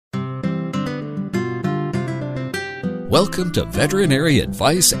Welcome to Veterinary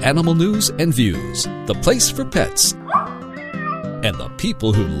Advice, Animal News, and Views, the place for pets and the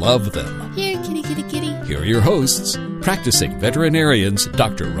people who love them. Here, kitty, kitty, kitty. Here are your hosts, practicing veterinarians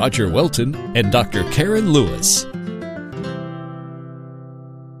Dr. Roger Welton and Dr. Karen Lewis.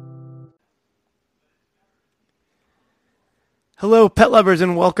 Hello, pet lovers,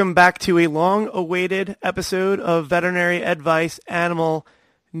 and welcome back to a long-awaited episode of Veterinary Advice, Animal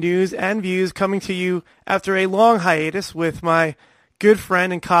News, and Views, coming to you after a long hiatus with my good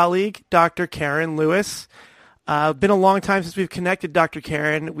friend and colleague, Dr. Karen Lewis. Been a long time since we've connected, Dr.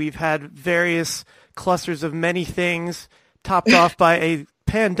 Karen. We've had various clusters of many things, topped off by a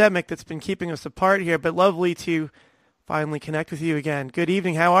pandemic that's been keeping us apart here, but lovely to finally connect with you again. Good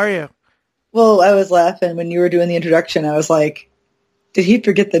evening. How are you? Well, I was laughing when you were doing the introduction. I was like, did he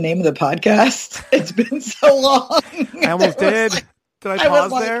forget the name of the podcast? It's been so long. I almost did. Did I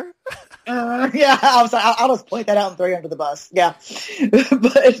pause there? Yeah, I was like, I'll just point that out and throw you under the bus. Yeah.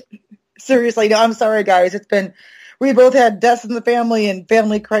 But seriously, no, I'm sorry, guys. We both had deaths in the family and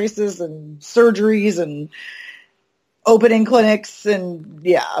family crisis and surgeries and opening clinics and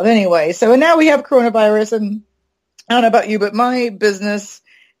yeah. Anyway, so now we have coronavirus, and I don't know about you, but my business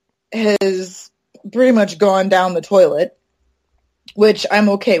has pretty much gone down the toilet, which I'm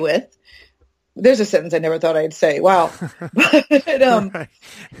okay with. There's a sentence I never thought I'd say. Wow. But,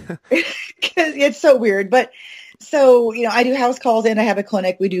 it's so weird. But so, I do house calls and I have a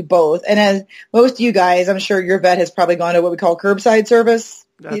clinic. We do both. And as most of you guys, I'm sure your vet has probably gone to what we call curbside service.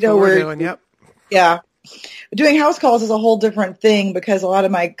 That's what we're doing, yep. Yeah. Doing house calls is a whole different thing because a lot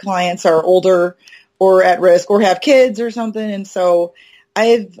of my clients are older or at risk or have kids or something. And so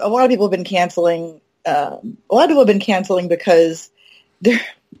a lot of people have been canceling. A lot of people have been canceling because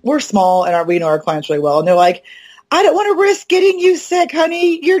we're small and we know our clients really well. And they're like, I don't want to risk getting you sick,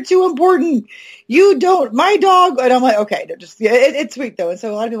 honey. You're too important. You don't, my dog. And I'm like, okay, it's sweet though. And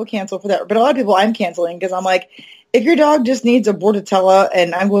so a lot of people cancel for that. But a lot of people I'm canceling because I'm like, if your dog just needs a bordetella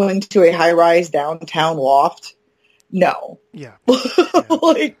and I'm going to a high-rise downtown loft, no. Yeah.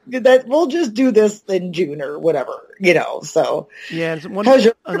 Like that, we'll just do this in June or whatever, so. Yeah.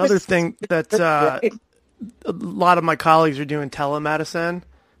 Another thing that a lot of my colleagues are doing telemedicine.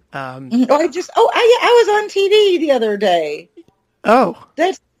 I was on TV the other day. Oh. Did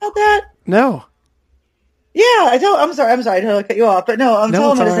I tell about that? No. Yeah, I'm sorry, I totally cut you off, but no,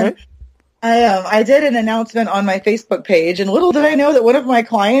 telemedicine. Right. I did an announcement on my Facebook page, and little did I know that one of my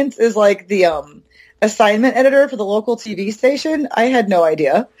clients is like the assignment editor for the local TV station. I had no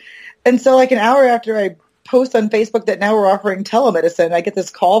idea. And so like an hour after I post on Facebook that now we're offering telemedicine, I get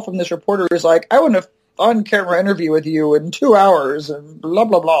this call from this reporter who's like, I want to on-camera interview with you in 2 hours and blah,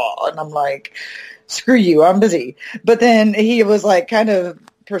 blah, blah. And I'm like, screw you, I'm busy. But then he was like kind of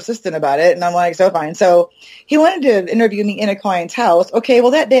persistent about it. And I'm like, so fine. So he wanted to interview me in a client's house. Okay,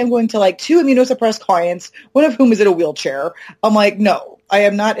 well that day I'm going to like 2 immunosuppressed clients, one of whom is in a wheelchair. I'm like, no, I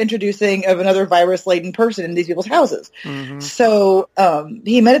am not introducing of another virus-laden person in these people's houses. Mm-hmm. So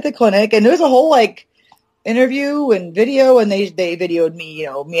he met at the clinic, and there was a whole like interview and video, and they videoed me,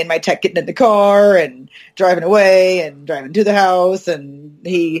 me and my tech getting in the car and driving away and driving to the house. And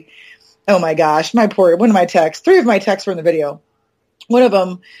oh my gosh, one of my techs, 3 of my techs were in the video. One of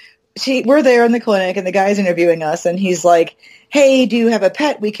them, we're there in the clinic and the guy's interviewing us, and he's like, hey, do you have a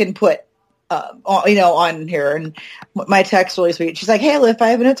pet we can put, on here? And my tech's really sweet. She's like, hey, I live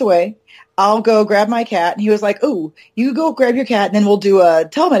 5 minutes away. I'll go grab my cat. And he was like, ooh, you go grab your cat and then we'll do a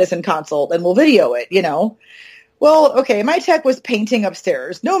telemedicine consult and we'll video it, Well, okay, my tech was painting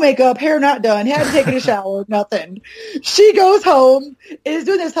upstairs. No makeup, hair not done, hadn't taken a shower, nothing. She goes home, is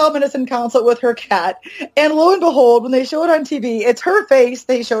doing this telemedicine consult with her cat, and lo and behold, when they show it on TV, it's her face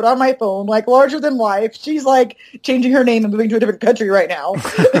they showed on my phone, like larger than life. She's like changing her name and moving to a different country right now.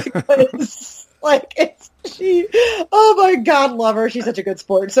 Oh my God, love her. She's such a good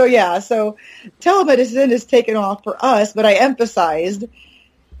sport. So yeah, telemedicine is taken off for us, but I emphasized,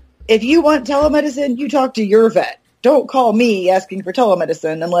 if you want telemedicine, you talk to your vet. Don't call me asking for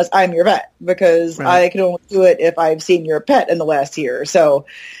telemedicine unless I'm your vet, because right. I can only do it if I've seen your pet in the last year. So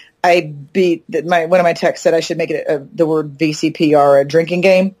I beat one of my techs said I should make it the word VCPR a drinking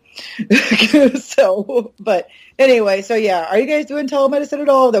game. But anyway, so yeah, are you guys doing telemedicine at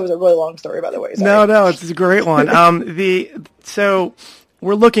all? That was a really long story, by the way. Sorry. No, it's a great one. So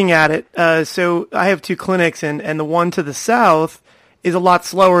we're looking at it. So I have 2 clinics, and the one to the south is a lot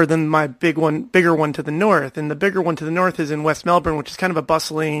slower than my bigger one to the north. And the bigger one to the north is in West Melbourne, which is kind of a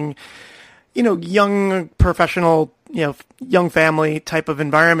bustling, young professional, young family type of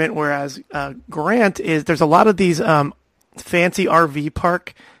environment. Whereas Grant there's a lot of these fancy RV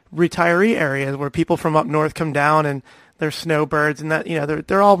park retiree areas where people from up north come down and they're snowbirds, and that, you know,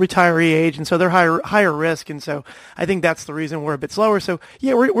 they're all retiree age, and so they're higher risk, and so I think that's the reason we're a bit slower. So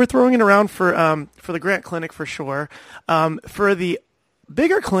yeah, we're throwing it around for the Grant Clinic for sure. For the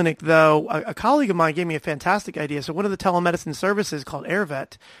bigger clinic, though, a colleague of mine gave me a fantastic idea. So one of the telemedicine services called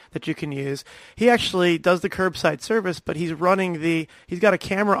AirVet that you can use, he actually does the curbside service, but he's got a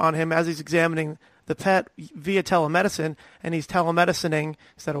camera on him as he's examining the pet via telemedicine, and he's telemedicining,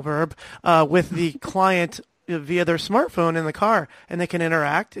 is that a verb, with the client via their smartphone in the car, and they can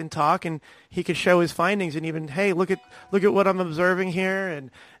interact and talk, and he could show his findings, and even, hey, look at what I'm observing here,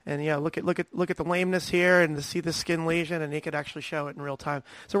 and yeah, look at the lameness here, and to see the skin lesion, and he could actually show it in real time.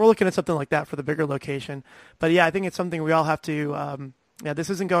 So we're looking at something like that for the bigger location. But yeah, I think it's something we all have to. This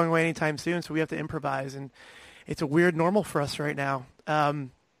isn't going away anytime soon, so we have to improvise, and it's a weird normal for us right now.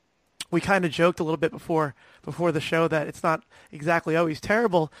 We kind of joked a little bit before the show that it's not exactly always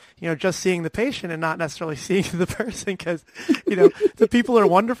terrible, you know, just seeing the patient and not necessarily seeing the person, because, you know, the people are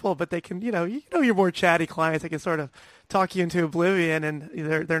wonderful, but they can, your more chatty clients, they can sort of talk you into oblivion, and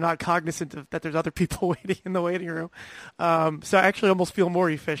they're not cognizant that there's other people waiting in the waiting room. So I actually almost feel more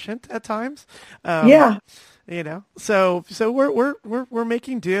efficient at times. Yeah. You know, so we're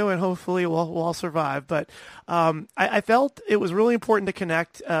making do, and hopefully we'll all survive. But I felt it was really important to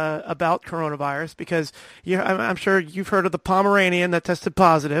connect about coronavirus, because I'm sure you've heard of the Pomeranian that tested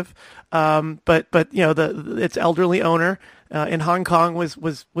positive, but you know, its elderly owner in Hong Kong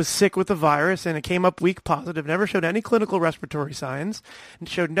was sick with the virus, and it came up weak positive, never showed any clinical respiratory signs, and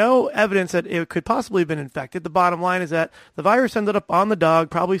showed no evidence that it could possibly have been infected. The bottom line is that the virus ended up on the dog,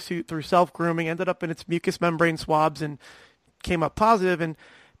 probably through self-grooming, ended up in its mucous membrane swabs and came up positive, and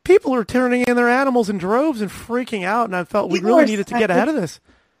people were turning in their animals in droves and freaking out, and I felt we really needed to get ahead of this.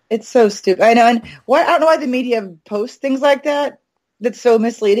 It's so stupid. I know, and I don't know why the media posts things like that. That's so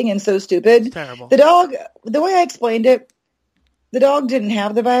misleading and so stupid. It's terrible. The dog, the way I explained it, the dog didn't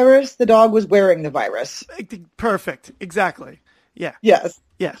have the virus. The dog was wearing the virus. Perfect. Exactly. Yeah. Yes.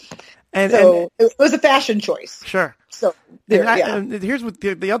 Yeah. And it was a fashion choice. Sure. So and here's what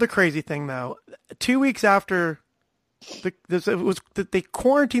the other crazy thing, though. 2 weeks after they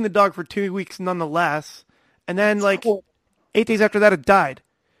quarantined the dog for 2 weeks nonetheless, and then 8 days after that it died.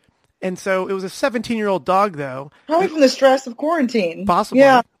 And so it was a 17-year-old dog, though. Probably from the stress of quarantine. Possibly.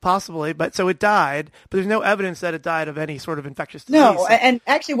 Yeah. Possibly. But so it died, but there's no evidence that it died of any sort of infectious disease. No, and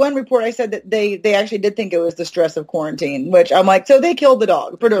actually one report I said that they actually did think it was the stress of quarantine, which I'm like, so they killed the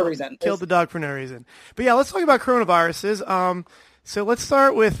dog for no reason. Killed the dog for no reason. But yeah, let's talk about coronaviruses. So let's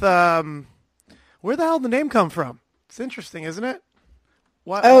start with where the hell did the name come from? It's interesting, isn't it?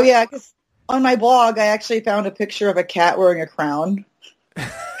 Yeah, because on my blog I actually found a picture of a cat wearing a crown.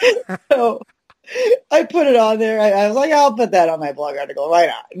 So I put it on there. I was like, I'll put that on my blog article. Why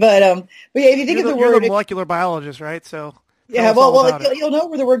not? But yeah, if you think of the word, you're a molecular biologist, right? So yeah, you'll know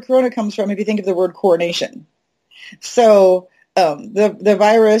where the word corona comes from if you think of the word coronation. So the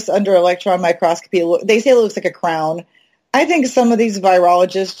virus under electron microscopy, they say it looks like a crown. I think some of these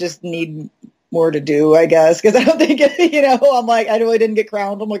virologists just need more to do, I guess, because I don't think I'm like, I really didn't get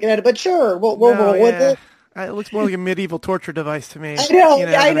crowned. I'm looking at it, but sure, we'll roll with it. It looks more like a medieval torture device to me.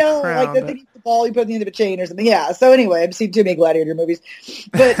 I know. Crown, like the ball you put at the end of a chain or something. Yeah. So anyway, I've seen too many gladiator movies,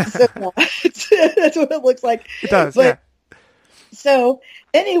 but that's what it looks like. It does. Yeah. So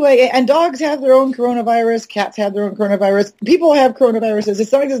anyway, and dogs have their own coronavirus. Cats have their own coronavirus. People have coronaviruses.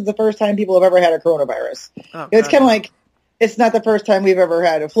 It's not like this is the first time people have ever had a coronavirus. Oh, it's kind of like it's not the first time we've ever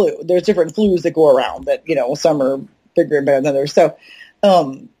had a flu. There's different flus that go around that some are bigger and better than others. So.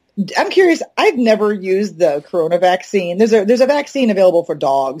 I'm curious. I've never used the corona vaccine. There's a vaccine available for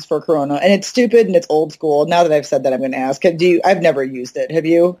dogs for corona, and it's stupid and it's old school. Now that I've said that, I'm going to ask. I've never used it. Have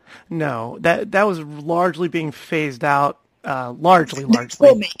you? No, that was largely being phased out. Largely. They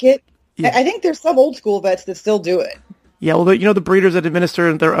still make it. Yeah. I think there's some old school vets that still do it. Yeah, well, the breeders that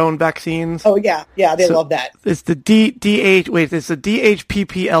administer their own vaccines. Oh yeah, they love that. It's the it's the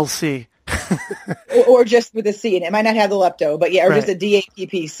DHPPLC. or just with a C in it. It might not have the lepto, but yeah, or just a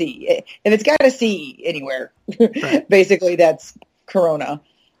DHPPC. If it's got a C anywhere, basically that's corona,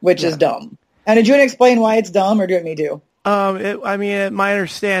 which is dumb. And did you want to explain why it's dumb, or do you want me to? My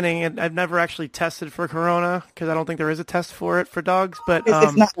understanding, and I've never actually tested for corona because I don't think there is a test for it for dogs, but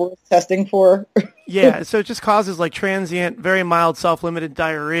it's not worth testing for. Yeah, so it just causes transient, very mild, self-limited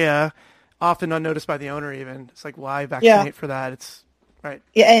diarrhea, often unnoticed by the owner even. It's like, why vaccinate for that? It's right.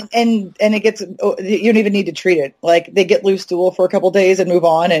 Yeah, and it gets, you don't even need to treat it. Like, they get loose stool for a couple days and move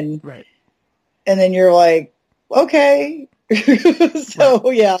on, and then you're like, okay.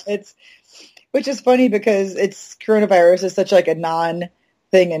 So, yeah, which is funny because coronavirus is such a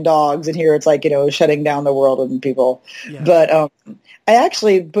thing in dogs, and here it's like, shutting down the world and people. Yeah. But I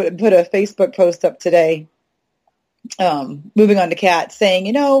actually put a Facebook post up today, moving on to cats,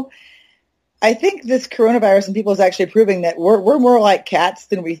 saying, I think this coronavirus in people is actually proving that we're more like cats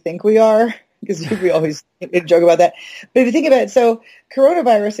than we think we are, because we always joke about that. But if you think about it, so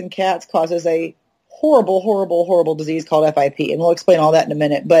coronavirus in cats causes a horrible, horrible, horrible disease called FIP, and we'll explain all that in a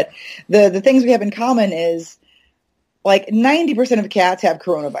minute. But the things we have in common is like 90% of cats have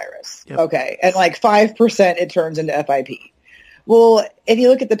coronavirus. Yep. Okay. And like 5% it turns into FIP. Well, if you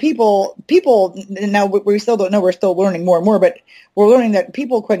look at the people, now we still don't know, we're still learning more and more, but we're learning that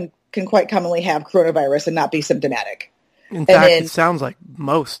people can quite commonly have coronavirus and not be symptomatic. In fact, it sounds like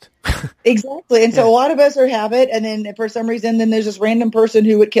most. Exactly. And so a lot of us have it, and then for some reason, then there's this random person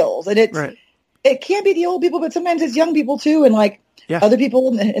who it kills. And it can't be the old people, but sometimes it's young people too, and like other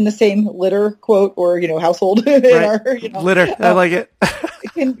people in the same litter, quote, or, household. Litter. I like it.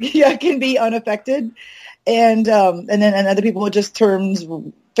 can be unaffected. And then other people, it just turns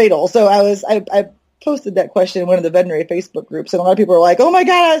fatal. So I posted that question in one of the veterinary Facebook groups, and a lot of people are like, oh my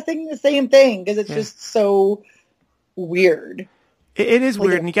God, I was thinking the same thing, because it's just so weird. It is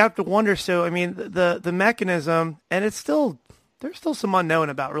weird, and you have to wonder. So, I mean, the mechanism, and there's still some unknown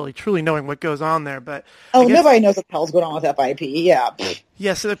about really truly knowing what goes on there. But nobody knows what the hell's going on with FIP. Yeah.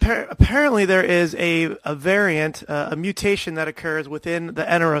 Yeah. So apparently there is a variant, a mutation that occurs within the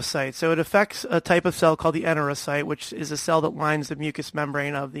enterocyte. So it affects a type of cell called the enterocyte, which is a cell that lines the mucous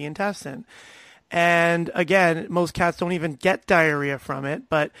membrane of the intestine. And again, most cats don't even get diarrhea from it,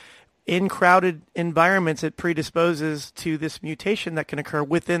 but in crowded environments, it predisposes to this mutation that can occur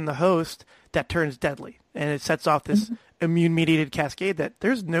within the host that turns deadly. And it sets off this immune-mediated cascade that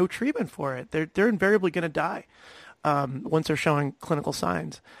there's no treatment for it. They're invariably going to die once they're showing clinical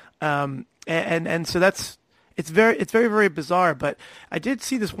signs. And so it's very, very bizarre. But I did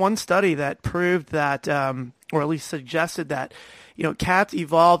see this one study that proved that, or at least suggested that, cats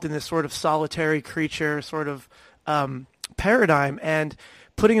evolved in this sort of solitary creature sort of paradigm, and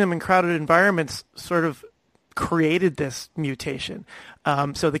putting them in crowded environments sort of created this mutation.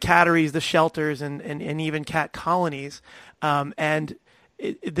 So the catteries, the shelters, and even cat colonies.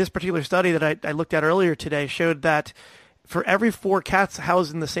 This particular study that I looked at earlier today showed that for every 4 cats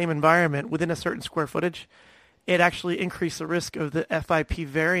housed in the same environment within a certain square footage, it actually increased the risk of the FIP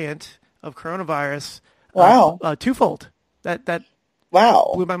variant of coronavirus. Wow. Twofold. That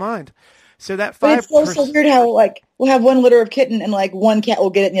wow. blew my mind. So that 5%. But it's so weird how, like, we'll have one litter of kitten and, like, one cat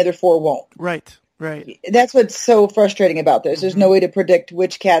will get it and the other 4 won't. Right. That's what's so frustrating about this. There's no way to predict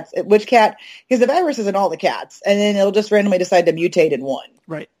which cat, because the virus is in all the cats, and then it'll just randomly decide to mutate in one.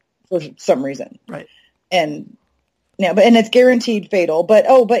 Right. For some reason. Right. And it's guaranteed fatal. But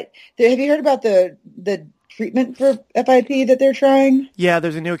have you heard about the treatment for FIP that they're trying? Yeah,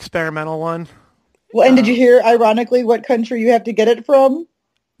 there's a new experimental one. Well, and did you hear, ironically, what country you have to get it from?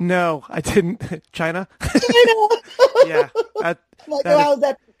 No, I didn't. China? China. Yeah. How's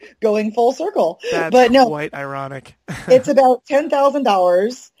that going full circle? That's quite ironic. It's about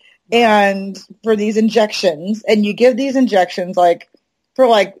 $10,000 and for these injections, and you give these injections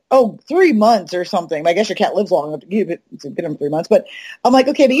for 3 months or something. I guess your cat lives long enough to get them 3 months. But I'm like,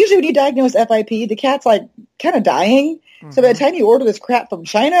 okay, but usually when you diagnose FIP, the cat's like kind of dying. Mm-hmm. So by the time you order this crap from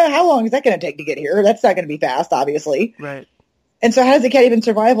China, how long is that going to take to get here? That's not going to be fast, obviously. Right. And so how does the cat even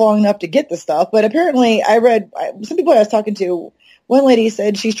survive long enough to get this stuff? But apparently I read, some people I was talking to, one lady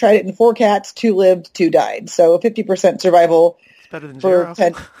said she's tried it in 4 cats, 2 lived, 2 died. So 50% survival. It's better than zero.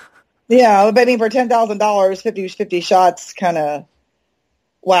 Yeah, but I mean, for $10,000, 50 shots, kind of,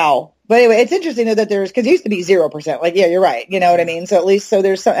 wow. But anyway, it's interesting though that because it used to be 0%. Like, yeah, you're right. You know what I mean? So at least,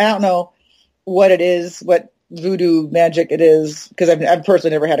 there's some, I don't know what it is, what voodoo magic it is, because I've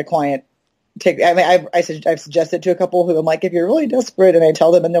personally never had a client I've suggested to a couple who I'm like, if you're really desperate, and I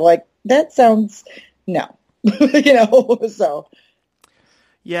tell them, and they're like, that sounds, no. So.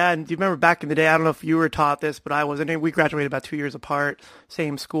 Yeah, and do you remember back in the day, I don't know if you were taught this, but I was. I mean, we graduated about 2 years apart,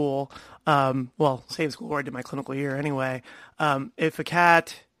 same school. Same school where I did my clinical year anyway. If a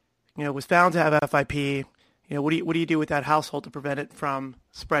cat, was found to have FIP, what do you do with that household to prevent it from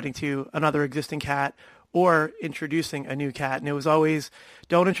spreading to another existing cat or introducing a new cat? And it was always,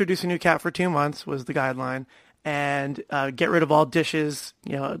 don't introduce a new cat for 2 months was the guideline, and get rid of all dishes,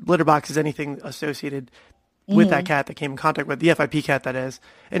 litter boxes, anything associated with that cat that came in contact with the FIP cat, that is.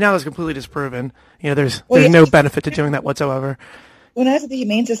 And now it's completely disproven. There's no benefit to doing that whatsoever. When I was at the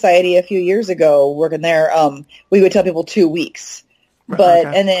Humane Society a few years ago working there, we would tell people 2 weeks. But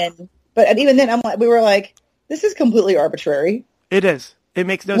even then we were like, this is completely arbitrary. It is. It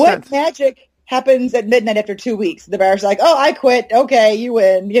makes no sense. What magic happens at midnight after 2 weeks. The virus is like, oh, I quit. Okay, you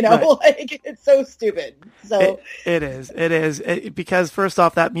win. Right. Like, it's so stupid. So it is because first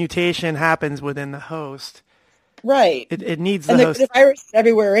off, that mutation happens within the host. Right. It needs the host. The virus is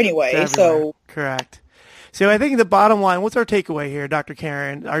everywhere anyway. So correct. So I think the bottom line, what's our takeaway here, Dr.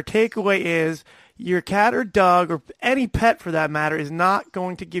 Karen? Our takeaway is your cat or dog or any pet for that matter is not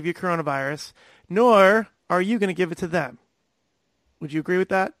going to give you coronavirus, nor are you going to give it to them. Would you agree with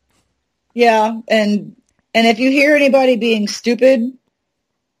that? Yeah, and if you hear anybody being stupid,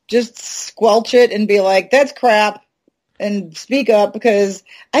 just squelch it and be like, that's crap, and speak up, because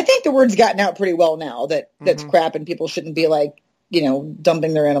I think the word's gotten out pretty well now that that's crap and people shouldn't be like,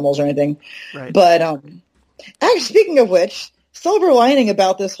 dumping their animals or anything. Right. But actually, speaking of which, silver lining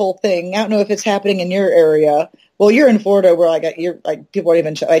about this whole thing, I don't know if it's happening in your area. Well, you're in Florida where people aren't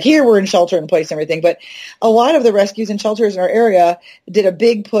even here we're in shelter in place and everything, but a lot of the rescues and shelters in our area did a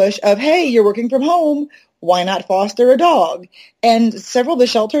big push of, hey, you're working from home, why not foster a dog? And several of the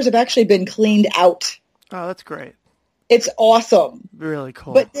shelters have actually been cleaned out. Oh, that's great. It's awesome. Really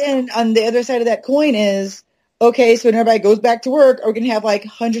cool. But then on the other side of that coin is, okay, so when everybody goes back to work, are we going to have like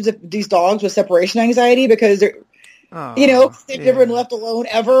hundreds of these dogs with separation anxiety because they're they've never been left alone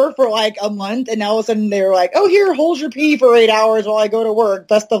ever for like a month, and now all of a sudden they're like, oh, here, hold your pee for 8 hours while I go to work.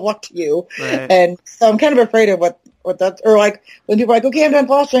 Best of luck to you. Right. And so I'm kind of afraid of what that's, or like when people are like, okay, I'm done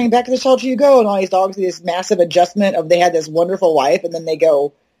fostering, back to the shelter you go, and all these dogs do this massive adjustment of they had this wonderful life, and then they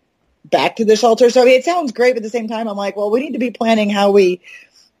go back to the shelter. So I mean, it sounds great, but at the same time, I'm like, well, we need to be planning how we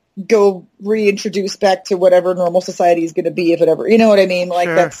go reintroduce back to whatever normal society is going to be, if it ever, you know what I mean? Like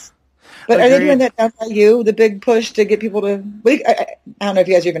that's. But Agreed. Are they doing that down by you, the big push to get people to... I don't know if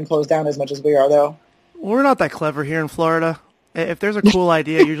you guys are even closed down as much as we are, though. We're not that clever here in Florida. If there's a cool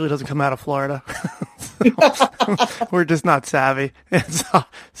idea, it usually doesn't come out of Florida. We're just not savvy.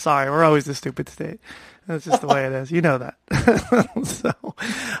 Sorry, we're always the stupid state. That's just the way it is. You know that.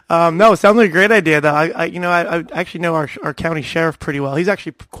 No, it sounds like a great idea, though. I actually know our county sheriff pretty well. He's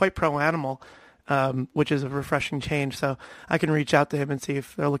actually quite pro-animal. Which is a refreshing change. So I can reach out to him and see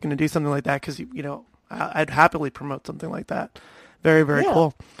if they're looking to do something like that, because, I'd happily promote something like that. Very, very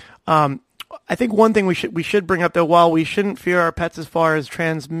cool. I think one thing we should bring up, though, while we shouldn't fear our pets as far as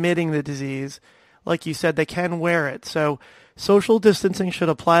transmitting the disease, like you said, they can wear it. So social distancing should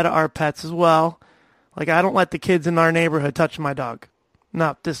apply to our pets as well. Like, I don't let the kids in our neighborhood touch my dog.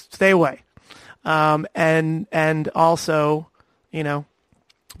 No, just stay away. And also,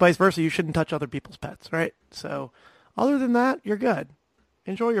 vice versa, you shouldn't touch other people's pets, right? So other than that, you're good.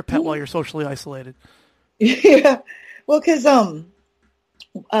 Enjoy your pet while you're socially isolated. Yeah. Well, because at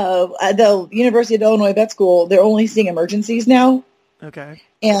the University of Illinois Vet School, they're only seeing emergencies now. Okay.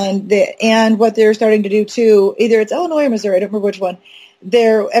 And what they're starting to do, too, either it's Illinois or Missouri, I don't remember which one,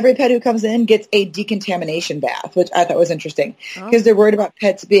 every pet who comes in gets a decontamination bath, which I thought was interesting, because they're worried about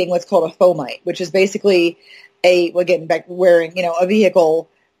pets being what's called a fomite, which is basically wearing, a vehicle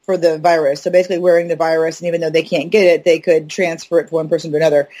for the virus. So basically wearing the virus, and even though they can't get it, they could transfer it from one person to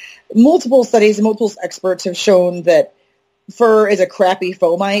another. Multiple studies and multiple experts have shown that fur is a crappy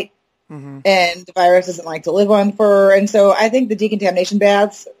fomite, and the virus doesn't like to live on fur. And so I think the decontamination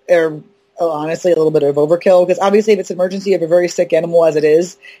baths are honestly a little bit of overkill, because obviously if it's an emergency of a very sick animal as it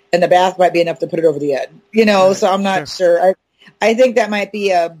is, and the bath might be enough to put it over the edge, so I'm not sure. I think that might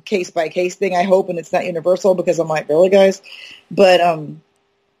be a case-by-case thing, I hope, and it's not universal, because I'm like, really, guys? But,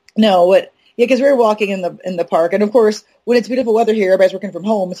 because we were walking in the park, and of course, when it's beautiful weather here, everybody's working from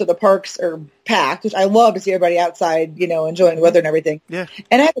home, so the parks are packed, which I love to see everybody outside, enjoying the weather and everything. Yeah.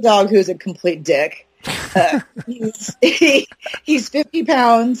 And I have a dog who's a complete dick. He's 50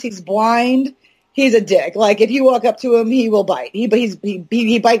 pounds, he's blind, he's a dick. Like, if you walk up to him, he will bite. He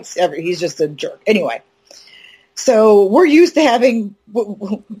bites he's just a jerk. Anyway. So we're used to having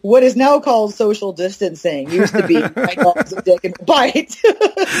what is now called social distancing. Used to be my dog's a dick and bite.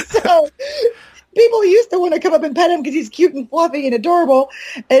 So people used to want to come up and pet him because he's cute and fluffy and adorable.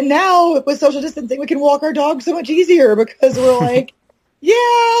 And now with social distancing, we can walk our dog so much easier, because we're like, we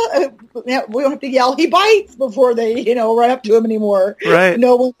don't have to yell, he bites, before they, run up to him anymore. Right.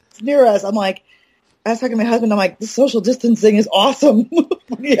 No one's near us. I'm like, I was talking to my husband, I'm like, this social distancing is awesome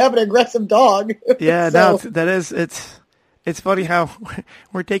when you have an aggressive dog. Yeah, it's funny how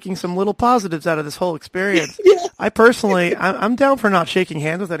we're taking some little positives out of this whole experience. Yeah. I personally, I'm down for not shaking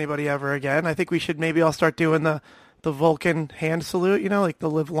hands with anybody ever again. I think we should maybe all start doing the Vulcan hand salute, like the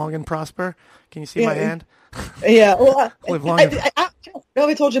live long and prosper. Can you see my hand? Yeah. Well, live long I don't know if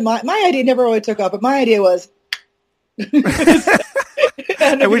I told you my idea never really took off, but my idea was...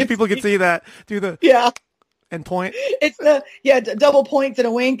 I wish people could see that. Do the and point. It's double points and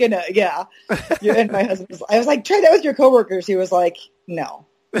a wink and yeah. And my husband I was like, try that with your coworkers. He was like, no.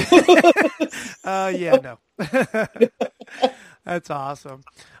 No. That's awesome.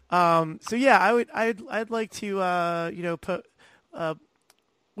 So yeah, I'd like to put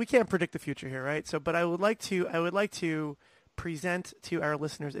we can't predict the future here, right? So, but I would like to present to our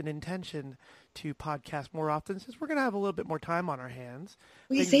listeners an intention to podcast more often, since we're going to have a little bit more time on our hands.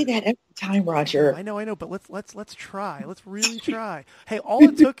 We say that every time, Roger. I know, but let's try. Let's really try. Hey, all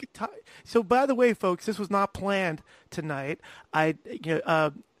it took. So, by the way, folks, this was not planned tonight.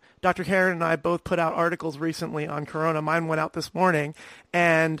 Dr. Karen and I both put out articles recently on Corona. Mine went out this morning,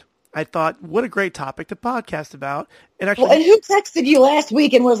 and I thought, what a great topic to podcast about. And actually, and who texted you last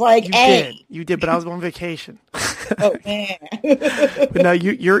week and was like, "Hey, you did," but I was on vacation. Oh man! But no,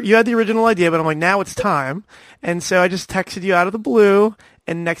 you had the original idea, but I'm like, now it's time, and so I just texted you out of the blue,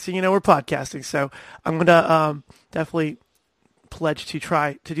 and next thing you know, we're podcasting. So I'm gonna definitely pledge to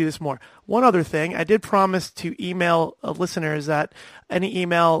try to do this more. One other thing, I did promise to email listeners that any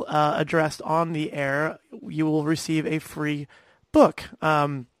email addressed on the air, you will receive a free book.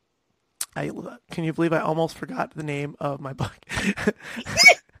 Can you believe I almost forgot the name of my book?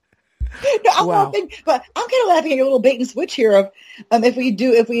 No, I'm laughing, but I'm kind of laughing at your little bait and switch here of if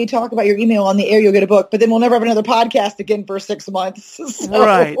we talk about your email on the air, you'll get a book, but then we'll never have another podcast again for 6 months. So.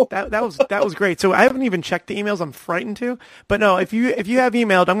 Right. That was great. So I haven't even checked the emails. I'm frightened to, but no, if you have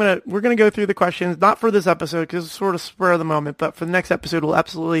emailed, we're gonna go through the questions, not for this episode because it's sort of spur of the moment, but for the next episode, we'll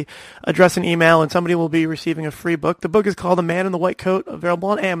absolutely address an email and somebody will be receiving a free book. The book is called The Man in the White Coat, available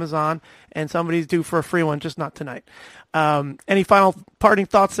on Amazon, and somebody's due for a free one, just not tonight. Any final parting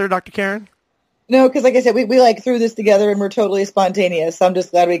thoughts there, Dr. Karen? No, because like I said, we like threw this together and we're totally spontaneous. I'm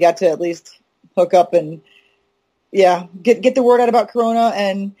just glad we got to at least hook up and get the word out about Corona.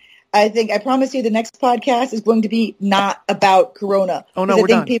 And I promise you the next podcast is going to be not about Corona. Oh no, we're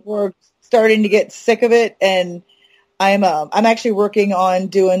done. People are starting to get sick of it, and I'm actually working on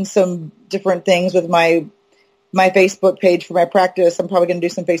doing some different things with my Facebook page for my practice. I'm probably going to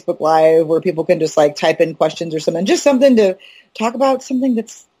do some Facebook Live where people can just like type in questions or something, just something to talk about, something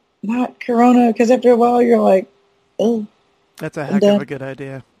that's not Corona, because after a while you're like, oh. That's a heck of a good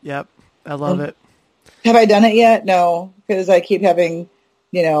idea. Yep. I love it. Have I done it yet? No, because I keep having,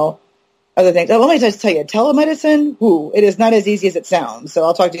 other things. Oh, let me just tell you, telemedicine, it is not as easy as it sounds. So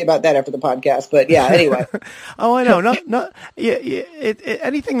I'll talk to you about that after the podcast. But yeah, anyway. Oh, I know.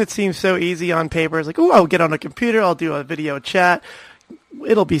 Anything that seems so easy on paper is like, oh, I'll get on a computer, I'll do a video chat.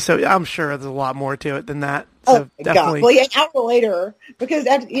 It'll be I'm sure there's a lot more to it than that. So oh, definitely. God. Well, yeah, an hour later, because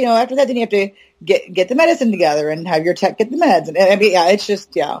after that, then you have to get the medicine together and have your tech get the meds. And it's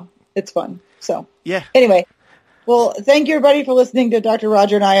just, it's fun. So yeah. Anyway, well, thank you everybody for listening to Dr.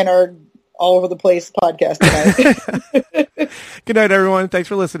 Roger and I and our all over the place podcast tonight. Good night, everyone. Thanks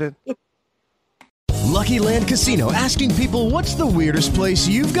for listening. Lucky Land Casino, asking people, what's the weirdest place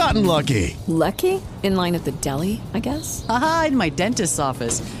you've gotten lucky? Lucky? In line at the deli, I guess? Aha, in my dentist's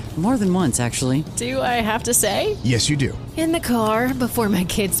office. More than once, actually. Do I have to say? Yes, you do. In the car before my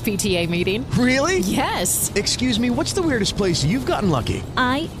kids' PTA meeting. Really? Yes. Excuse me, what's the weirdest place you've gotten lucky?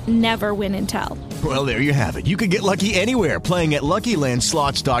 I never win and tell. Well, there you have it. You can get lucky anywhere, playing at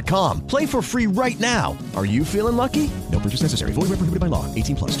LuckyLandSlots.com. Play for free right now. Are you feeling lucky? No purchase necessary. Void where prohibited by law.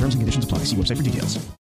 18+. Terms and conditions apply. See website for details.